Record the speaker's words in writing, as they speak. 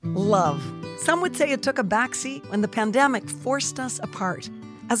Love. Some would say it took a backseat when the pandemic forced us apart.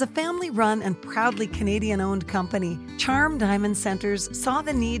 As a family-run and proudly Canadian-owned company, Charm Diamond Centers saw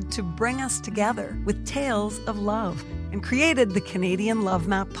the need to bring us together with tales of love and created the Canadian Love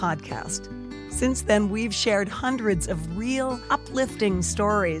Map podcast. Since then, we've shared hundreds of real, uplifting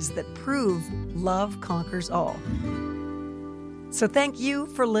stories that prove love conquers all. So thank you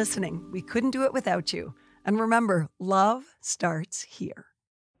for listening. We couldn't do it without you. And remember, love starts here.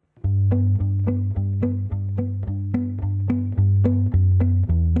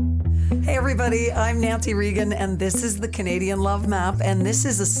 Hey everybody, I'm Nancy Regan and this is the Canadian Love Map, and this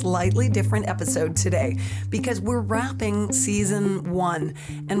is a slightly different episode today because we're wrapping season 1,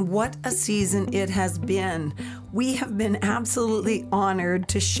 and what a season it has been. We have been absolutely honored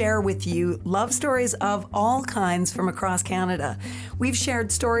to share with you love stories of all kinds from across Canada. We've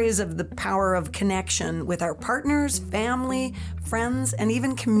shared stories of the power of connection with our partners, family, friends, and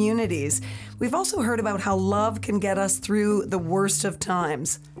even communities. We've also heard about how love can get us through the worst of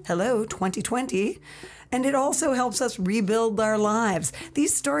times. Hello, 2020. And it also helps us rebuild our lives.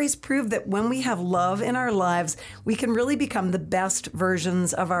 These stories prove that when we have love in our lives, we can really become the best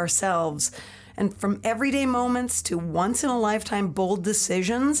versions of ourselves. And from everyday moments to once-in-a-lifetime bold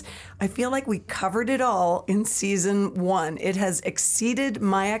decisions, I feel like we covered it all in season 1. It has exceeded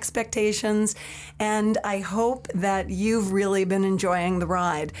my expectations, and I hope that you've really been enjoying the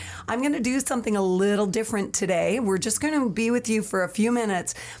ride. I'm going to do something a little different today. We're just going to be with you for a few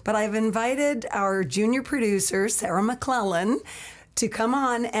minutes, but I've invited our junior producer, Sarah McClellan, to come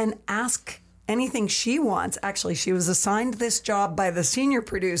on and ask anything she wants. Actually, she was assigned this job by the senior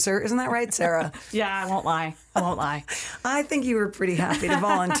producer. Isn't that right, Sarah? Yeah, I won't lie. I think you were pretty happy to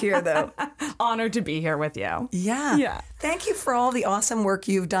volunteer, though. Honored to be here with you. Yeah. Thank you for all the awesome work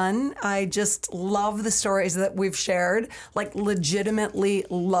you've done. I just love the stories that we've shared, like legitimately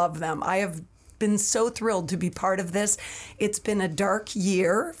love them. I have been so thrilled to be part of this. It's been a dark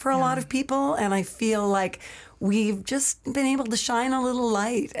year for a lot of people, and I feel like we've just been able to shine a little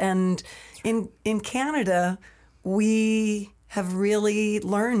light. And in Canada, we have really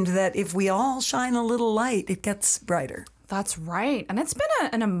learned that if we all shine a little light, it gets brighter. That's right. And it's been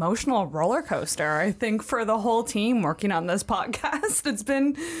an emotional roller coaster, I think, for the whole team working on this podcast. It's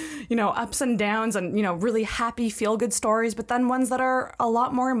been, ups and downs and, really happy, feel-good stories, but then ones that are a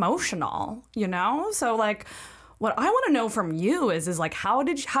lot more emotional, So, what I want to know from you is how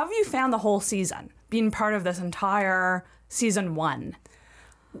have you found the whole season, being part of this entire season 1?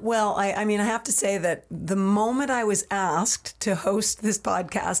 Well, I mean, I have to say that the moment I was asked to host this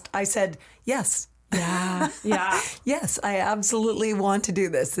podcast, I said, yes. Yeah. Yes, I absolutely want to do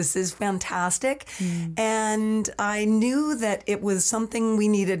this. This is fantastic. And I knew that it was something we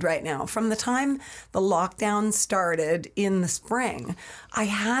needed right now. From the time the lockdown started in the spring, I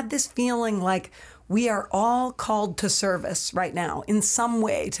had this feeling like we are all called to service right now in some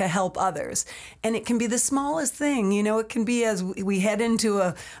way to help others. And it can be the smallest thing. It can be as we head into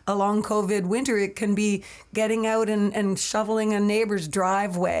a long COVID winter, it can be getting out and shoveling a neighbor's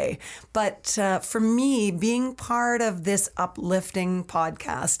driveway. But for me, being part of this uplifting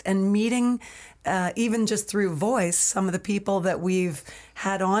podcast and meeting even just through voice, some of the people that we've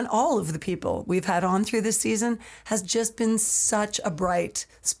had on, all of the people we've had on through this season, has just been such a bright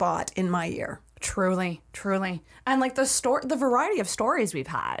spot in my year. Truly. And the variety of stories we've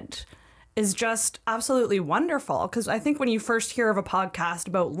had is just absolutely wonderful. Because I think when you first hear of a podcast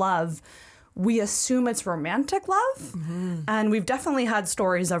about love, we assume it's romantic love. Mm-hmm. And we've definitely had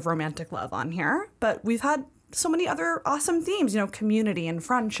stories of romantic love on here. But we've had so many other awesome themes, community and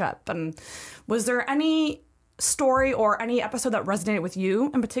friendship. And was there any story or any episode that resonated with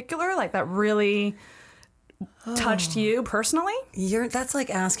you in particular, that really touched you personally? That's like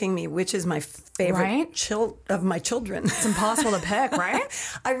asking me which is my favorite of my children. It's impossible to pick, right?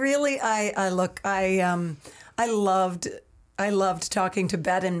 I loved talking to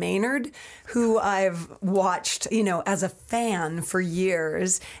Bet and Maynard, who I've watched, as a fan for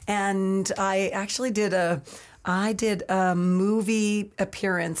years. And I actually did a movie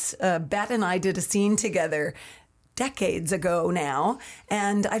appearance. Bet and I did a scene together decades ago now.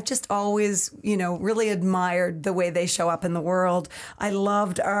 And I've just always, really admired the way they show up in the world. I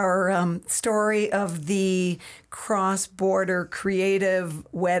loved our story of the cross-border creative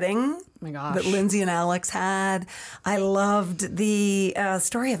wedding my gosh. that Lindsay and Alex had. I loved the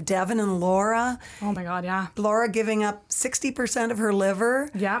story of Devin and Laura. Oh my God, yeah. Laura giving up 60% of her liver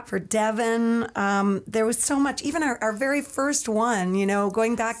for Devin. There was so much, even our very first one,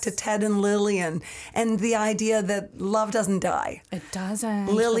 going back to Ted and Lillian, and the idea that love doesn't die. It doesn't.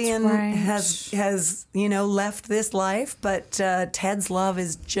 Lillian That's right. has left this life, but Ted's love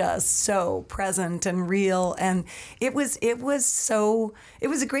is just so present and real, and it was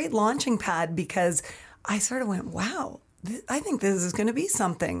a great launching pad, because I sort of went, wow, I think this is going to be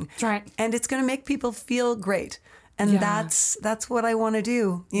something. That's right. And it's going to make people feel great. And that's what I want to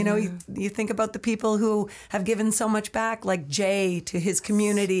do. You think about the people who have given so much back, like Jay to his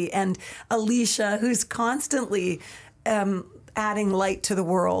community, and Alicia, who's constantly adding light to the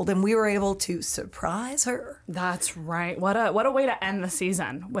world, and we were able to surprise her. That's right. What a way to end the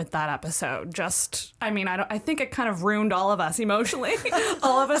season with that episode. I think it kind of ruined all of us emotionally.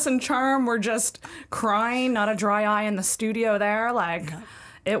 All of us in Charm were just crying, not a dry eye in the studio there.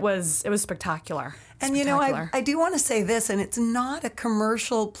 It was spectacular. And I do want to say this, and it's not a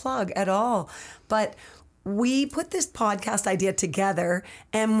commercial plug at all, but we put this podcast idea together,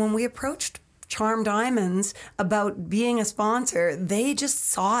 and when we approached Charm Diamonds about being a sponsor, they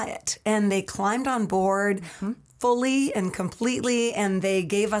just saw it and they climbed on board fully and completely, and they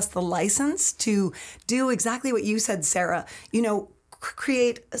gave us the license to do exactly what you said, Sarah.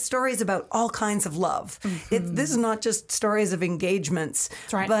 Create stories about all kinds of love. This is not just stories of engagements,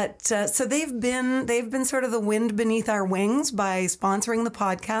 right. but so they've been sort of the wind beneath our wings by sponsoring the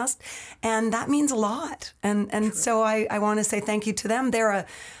podcast, and that means a lot. And so I want to say thank you to them. They're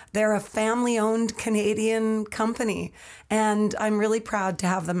a family-owned Canadian company, and I'm really proud to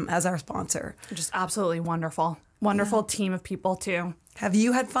have them as our sponsor. Just absolutely wonderful. Wonderful team of people, too. Have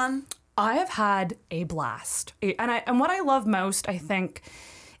you had fun? I have had a blast. And what I love most, I think,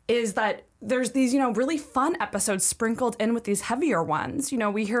 is that there's these, really fun episodes sprinkled in with these heavier ones.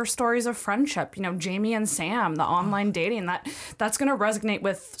 We hear stories of friendship, Jamie and Sam, the online dating, that's going to resonate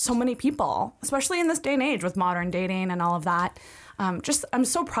with so many people, especially in this day and age with modern dating and all of that. I'm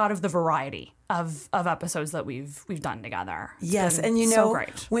so proud of the variety of episodes that we've done together. Yes, and so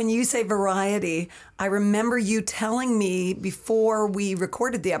great. When you say variety, I remember you telling me before we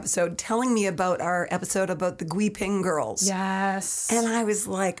recorded the episode, telling me about our episode about the Gui Ping girls. Yes. And I was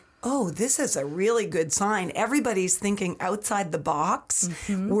like, oh, this is a really good sign. Everybody's thinking outside the box.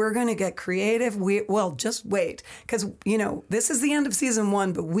 We're going to get creative. Just wait. Because, this is the end of season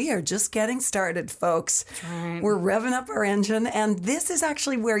 1, but we are just getting started, folks. Right. We're revving up our engine. And this is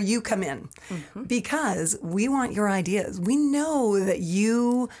actually where you come in, because we want your ideas. We know that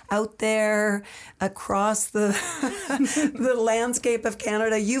you out there across the, the landscape of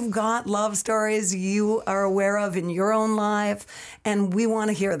Canada, you've got love stories you are aware of in your own life, and we want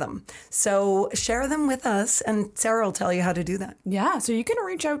to hear them. So share them with us, and Sarah will tell you how to do that. Yeah, so you can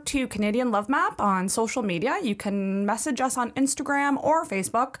reach out to Canadian Love Map on social media. You can message us on Instagram or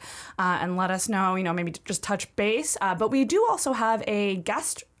Facebook and let us know, maybe just touch base. But we do also have a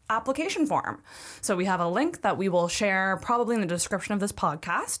guest application form. So we have a link that we will share probably in the description of this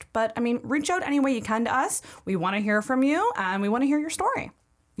podcast. But reach out any way you can to us. We want to hear from you, and we want to hear your story.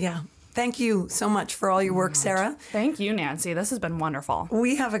 Yeah. Thank you so much for all your work, Sarah. Thank you, Nancy. This has been wonderful.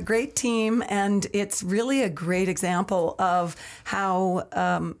 We have a great team, and it's really a great example of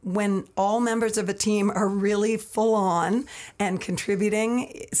how when all members of a team are really full on and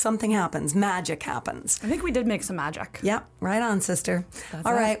contributing, something happens. Magic happens. I think we did make some magic. Yep, right on, sister.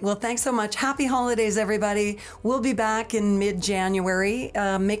 All right, well, thanks so much. Happy holidays, everybody. We'll be back in mid-January.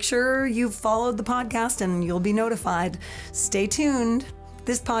 Make sure you've followed the podcast and you'll be notified. Stay tuned.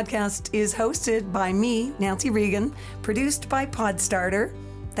 This podcast is hosted by me, Nancy Regan, produced by Podstarter.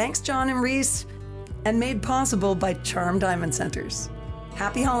 Thanks, John and Reese, and made possible by Charm Diamond Centers.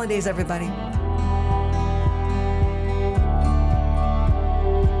 Happy holidays, everybody.